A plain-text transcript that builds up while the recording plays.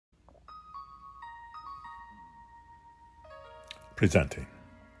Presenting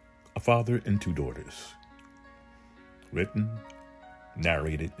A Father and Two Daughters. Written,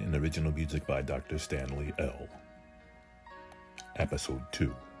 narrated, and original music by Dr. Stanley L. Episode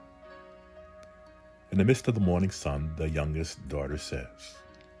 2. In the midst of the morning sun, the youngest daughter says,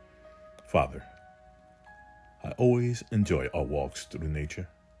 "Father, I always enjoy our walks through nature.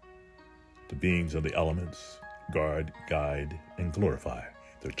 The beings of the elements guard, guide, and glorify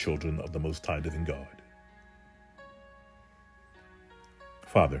the children of the Most High Living God."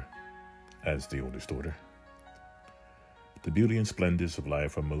 "Father," as the oldest daughter, "the beauty and splendors of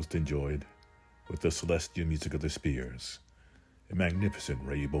life are most enjoyed with the celestial music of the spheres and magnificent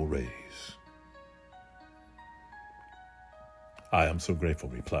rainbow rays." "I am so grateful,"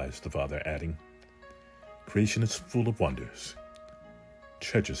 replies the father, adding, "Creation is full of wonders,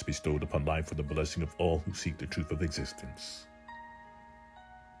 treasures bestowed upon life for the blessing of all who seek the truth of existence."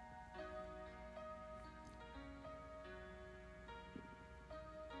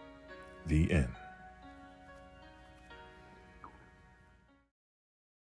 The end.